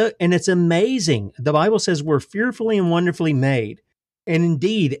 and it's amazing. The Bible says we're fearfully and wonderfully made. And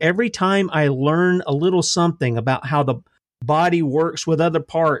indeed, every time I learn a little something about how the body works with other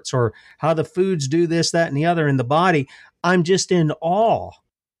parts, or how the foods do this, that, and the other in the body, I'm just in awe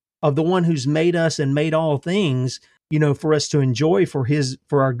of the one who's made us and made all things, for us to enjoy for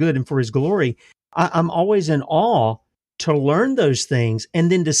our good and for his glory. I'm always in awe to learn those things,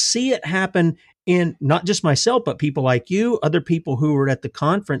 and then to see it happen in not just myself, but people like you, other people who were at the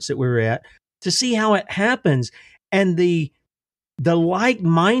conference that we were at, to see how it happens, and the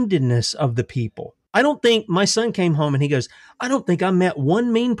like-mindedness of the people. I don't think, my son came home and he goes, I don't think I met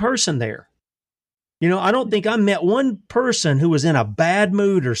one mean person there. I don't think I met one person who was in a bad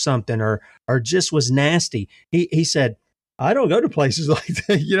mood or something, or just was nasty. He said, I don't go to places like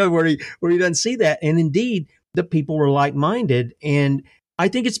that, where he doesn't see that. And indeed, the people were like-minded. And I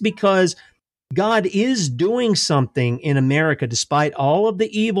think it's because God is doing something in America, despite all of the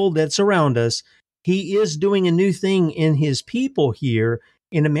evil that's around us. He is doing a new thing in his people here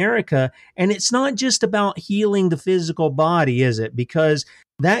in America. And it's not just about healing the physical body, is it? Because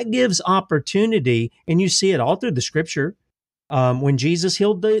that gives opportunity, and you see it all through the scripture. When Jesus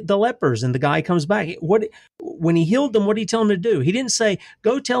healed the lepers and the guy comes back, when he healed them, what did he tell him to do? He didn't say,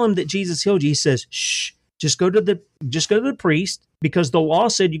 go tell him that Jesus healed you. He says, shh, just go to the priest, because the law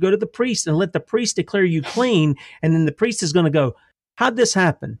said you go to the priest and let the priest declare you clean. And then the priest is going to go, how'd this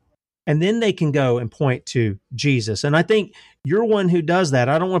happen? and then they can go and point to Jesus. And I think you're one who does that.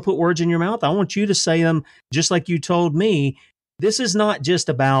 I don't want to put words in your mouth. I want you to say them just like you told me. This is not just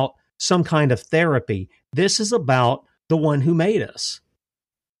about some kind of therapy. This is about the one who made us.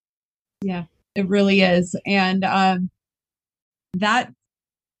 Yeah, it really is. And that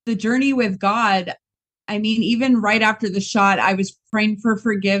the journey with God, I mean, even right after the shot, I was praying for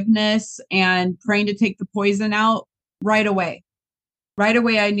forgiveness and praying to take the poison out right away. Right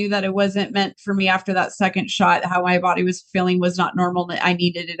away, I knew that it wasn't meant for me after that second shot. How my body was feeling was not normal. That I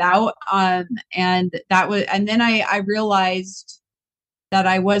needed it out. And then I realized that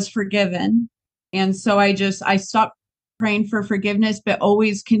I was forgiven. And so I stopped praying for forgiveness, but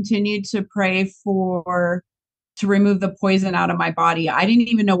always continued to pray to remove the poison out of my body. I didn't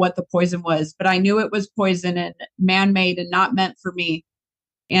even know what the poison was, but I knew it was poison and man-made and not meant for me.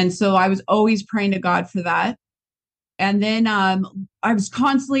 And so I was always praying to God for that. And then I was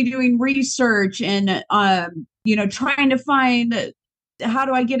constantly doing research and, trying to find how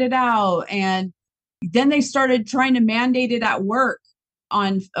do I get it out? And then they started trying to mandate it at work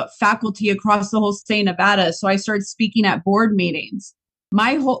on faculty across the whole state of Nevada. So I started speaking at board meetings.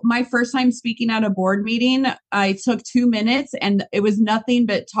 My first time speaking at a board meeting, I took 2 minutes and it was nothing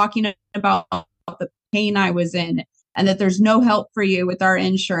but talking about the pain I was in and that there's no help for you with our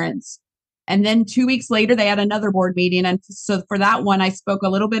insurance. And then 2 weeks later, they had another board meeting. And so for that one, I spoke a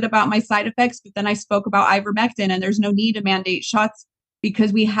little bit about my side effects, but then I spoke about ivermectin, and there's no need to mandate shots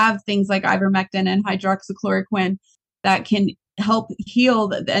because we have things like ivermectin and hydroxychloroquine that can help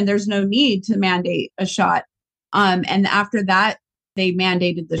heal, and there's no need to mandate a shot. And after that, they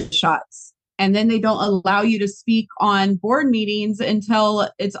mandated the shots. And then they don't allow you to speak on board meetings until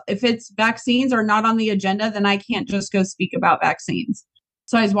if it's vaccines are not on the agenda, then I can't just go speak about vaccines.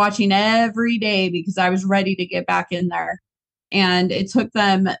 So I was watching every day because I was ready to get back in there. And it took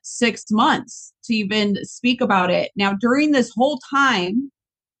them 6 months to even speak about it. Now, during this whole time,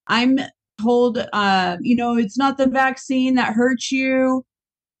 I'm told, it's not the vaccine that hurts you.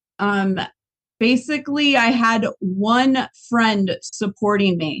 Basically, I had one friend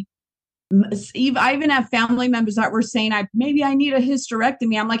supporting me. I even have family members that were saying, maybe I need a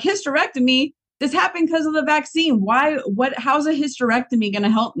hysterectomy. I'm like, hysterectomy? This happened because of the vaccine. How's a hysterectomy going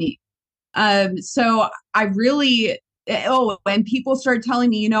to help me? So I really, and people started telling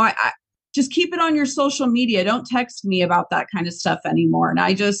me, I just keep it on your social media. Don't text me about that kind of stuff anymore. And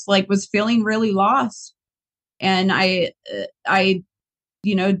I just was feeling really lost. And I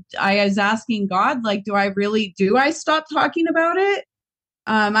was asking God, do I stop talking about it?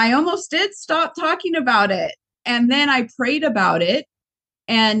 I almost did stop talking about it. And then I prayed about it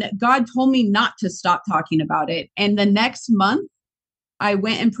and God told me not to stop talking about it. And the next month I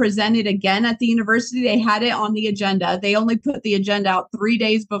went and presented again at the university. They had it on the agenda. They only put the agenda out 3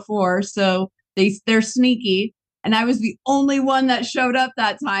 days before. So they're sneaky. And I was the only one that showed up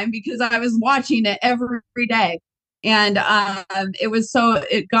that time because I was watching it every day. And it was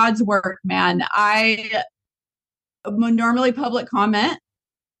God's work, man. I normally public comment.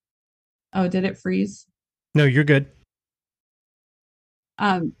 Oh, did it freeze? No, you're good.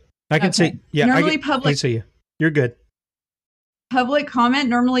 I can see. Yeah, normally I can see you. You're good. Public comment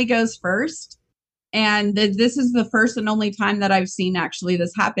normally goes first. And this is the first and only time that I've seen actually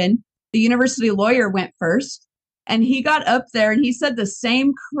this happen. The university lawyer went first and he got up there and he said the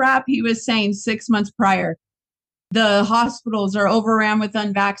same crap he was saying 6 months prior. The hospitals are overran with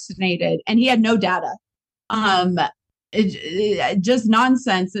unvaccinated, and he had no data. Just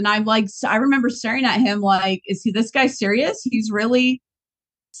nonsense. And I'm like, I remember staring at him like, is this guy serious? He's really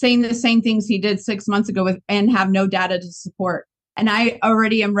saying the same things he did 6 months ago and have no data to support. And I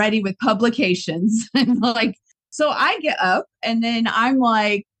already am ready with publications. And so I get up and then I'm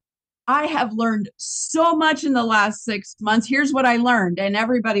like, I have learned so much in the last 6 months. Here's what I learned. And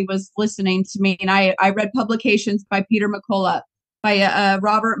everybody was listening to me. And I read publications by Peter McCullough, by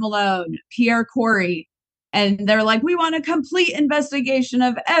Robert Malone, Pierre Corey. And they're like, we want a complete investigation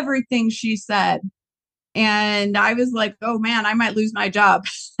of everything she said. And I was like, oh man, I might lose my job.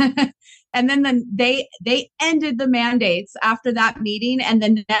 And then they ended the mandates after that meeting. And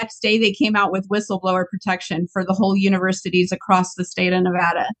the next day they came out with whistleblower protection for the whole universities across the state of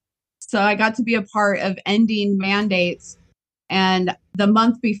Nevada. So I got to be a part of ending mandates. And the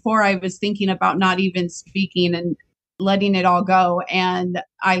month before, I was thinking about not even speaking and letting it all go. And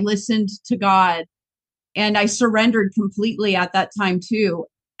I listened to God and I surrendered completely at that time too.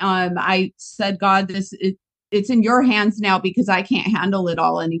 I said, God, it's in your hands now because I can't handle it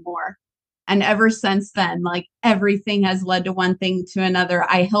all anymore. And ever since then, everything has led to one thing to another.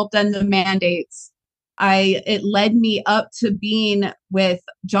 I helped end the mandates. it led me up to being with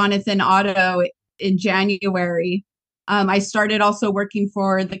Jonathan Otto in January. I started also working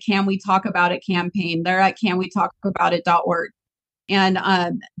for the Can We Talk About It campaign. They're at canwetalkaboutit.org. And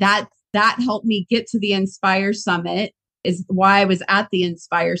that helped me get to the Inspire Summit, is why I was at the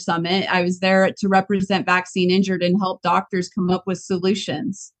Inspire Summit. I was there to represent Vaccine Injured and help doctors come up with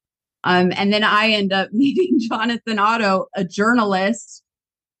solutions. And then I end up meeting Jonathan Otto, a journalist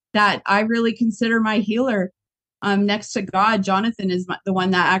that I really consider my healer. Next to God, Jonathan is the one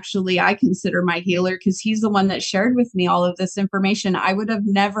that actually I consider my healer, because he's the one that shared with me all of this information. I would have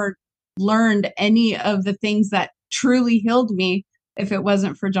never learned any of the things that truly healed me if it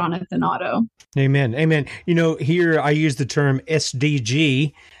wasn't for Jonathan Otto. Amen. Amen. Here I use the term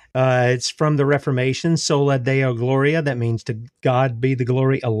SDG. It's from the Reformation, Sola Deo Gloria. That means to God be the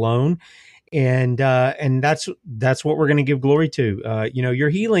glory alone. And that's what we're going to give glory to. Your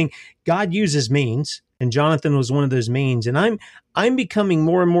healing, God uses means, and Jonathan was one of those means. And I'm becoming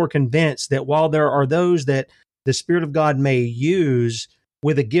more and more convinced that while there are those that the Spirit of God may use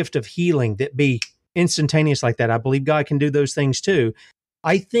with a gift of healing that be instantaneous like that, I believe God can do those things too.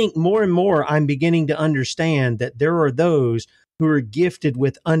 I think more and more I'm beginning to understand that there are those who are gifted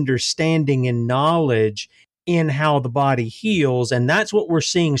with understanding and knowledge in how the body heals. And that's what we're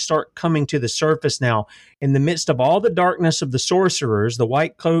seeing start coming to the surface now in the midst of all the darkness of the sorcerers, the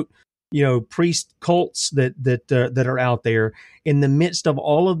white coat, priest cults that are out there. In the midst of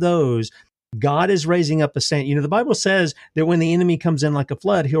all of those, God is raising up a standard. The Bible says that when the enemy comes in like a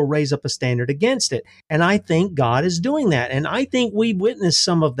flood, he'll raise up a standard against it. And I think God is doing that. And I think we witnessed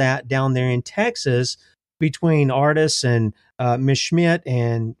some of that down there in Texas between Artis and Miss Schmidt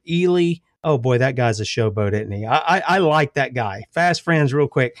and Ely. Oh boy, that guy's a showboat, isn't he? I like that guy. Fast friends real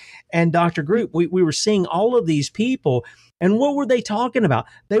quick. And Dr. Group, we were seeing all of these people. And what were they talking about?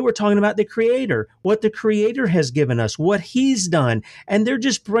 They were talking about the Creator, what the Creator has given us, what He's done. And they're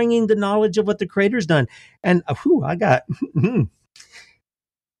just bringing the knowledge of what the Creator's done. And I got...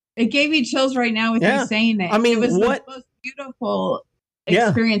 It gave me chills right now with you saying it. I mean, it was the most beautiful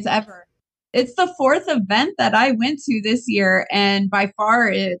experience ever. It's the 4th event that I went to this year, and by far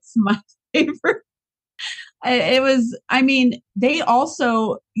it's my favorite. It was,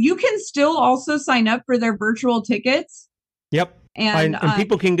 you can still also sign up for their virtual tickets. Yep. And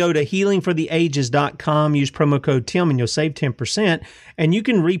people can go to healingfortheages.com, use promo code Tim, and you'll save 10%. And you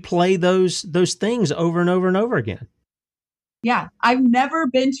can replay those things over and over and over again. Yeah. I've never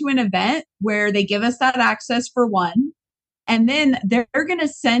been to an event where they give us that access for one. And then they're going to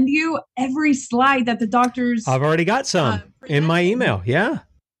send you every slide that the doctors... I've already got some in my email. Yeah.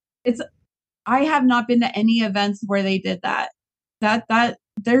 I have not been to any events where they did that.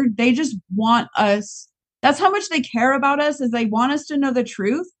 They just want us. That's how much they care about us, is they want us to know the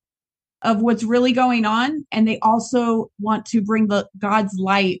truth of what's really going on. And they also want to bring God's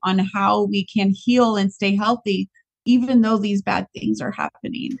light on how we can heal and stay healthy, even though these bad things are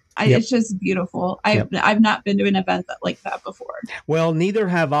happening. It's just beautiful. I've not been to an event like that before. Well, neither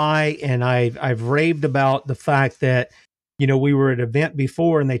have I. And I've raved about the fact that, we were at an event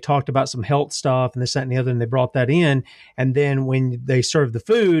before and they talked about some health stuff and this, that, and the other, and they brought that in. And then when they serve the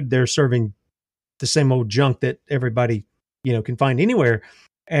food, they're serving the same old junk that everybody, can find anywhere.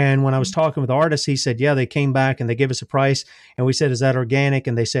 And when I was talking with Artis, he said, yeah, they came back and they gave us a price. And we said, is that organic?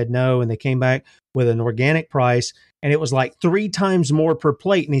 And they said, no. And they came back with an organic price. And it was like 3 times more per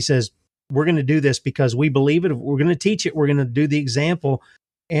plate. And he says, we're going to do this because we believe it. We're going to teach it. We're going to do the example.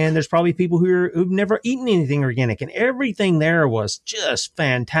 And there's probably people who've never eaten anything organic. And everything there was just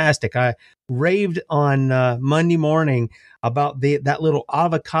fantastic. I raved on Monday morning about that little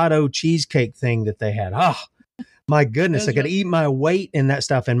avocado cheesecake thing that they had. Oh, my goodness. I got to eat my weight in that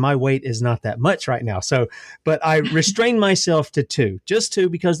stuff. And my weight is not that much right now. But I restrained myself to 2, just 2,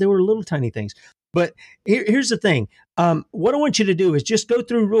 because they were little tiny things. But here's the thing. What I want you to do is just go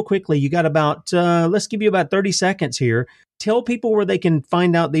through real quickly. You got about, let's give you about 30 seconds here. Tell people where they can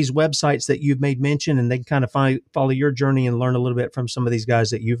find out these websites that you've made mention, and they can kind of follow your journey and learn a little bit from some of these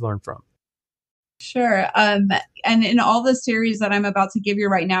guys that you've learned from. Sure. And in all the series that I'm about to give you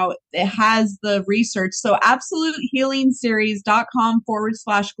right now, it has the research. So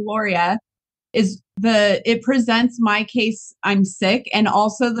absolutehealingseries.com/Gloria it presents my case. I'm sick, and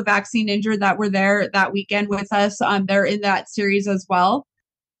also the vaccine injured that were there that weekend with us. They're in that series as well.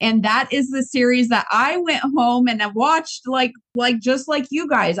 And that is the series that I went home and I watched, like just like you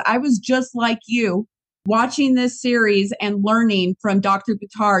guys. I was just like you, watching this series and learning from Dr.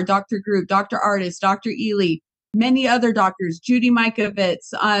 Bitar, Dr. Group, Dr. Artis, Dr. Ely, many other doctors, Judy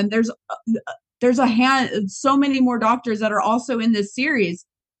Mikovits. There's so many more doctors that are also in this series.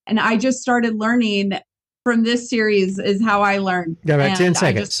 And I just started learning from this series is how I learned. Got about 10 I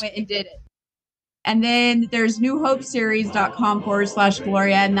seconds. just went and did it. And then there's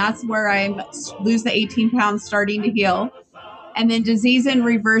newhopeseries.com/Gloria, and that's where I lose the 18 pounds starting to heal. And then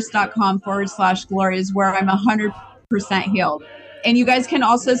diseaseinreverse.com/Gloria is where I'm 100% healed. And you guys can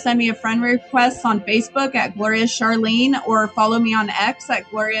also send me a friend request on Facebook at Gloria Charlene, or follow me on X at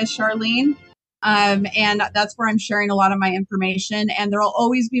Gloria Charlene. And that's where I'm sharing a lot of my information. And there'll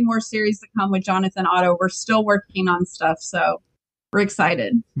always be more series to come with Jonathan Otto. We're still working on stuff, so we're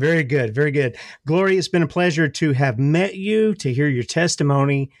excited. Very good. Very good. Gloria, it's been a pleasure to have met you, to hear your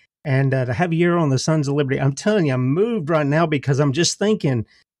testimony, and to have you here on the Sons of Liberty. I'm telling you, I'm moved right now because I'm just thinking,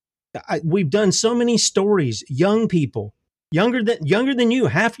 we've done so many stories, young people, younger than you,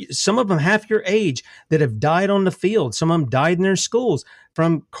 some of them half your age, that have died on the field. Some of them died in their schools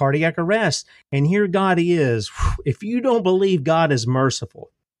from cardiac arrest. And here God is. If you don't believe God is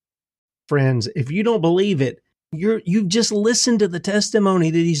merciful, friends, if you don't believe it, you've just listened to the testimony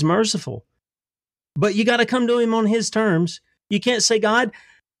that he's merciful. But you got to come to him on his terms. You can't say, God,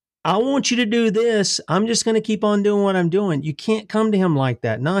 I want you to do this. I'm just going to keep on doing what I'm doing. You can't come to him like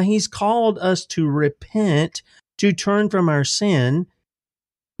that. No, he's called us to repent, to turn from our sin,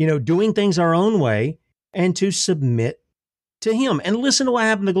 doing things our own way, and to submit to him. And listen to what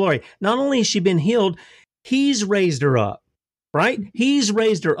happened to Glory. Not only has she been healed, he's raised her up, right? He's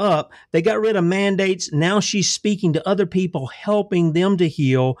raised her up. They got rid of mandates. Now she's speaking to other people, helping them to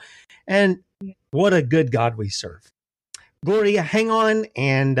heal. And what a good God we serve. Gloria, hang on,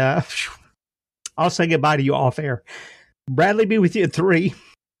 and I'll say goodbye to you off air. Bradley be with you at 3.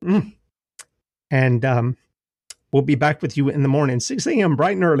 And we'll be back with you in the morning, 6 a.m.,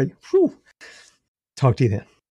 bright and early. Whew. Talk to you then.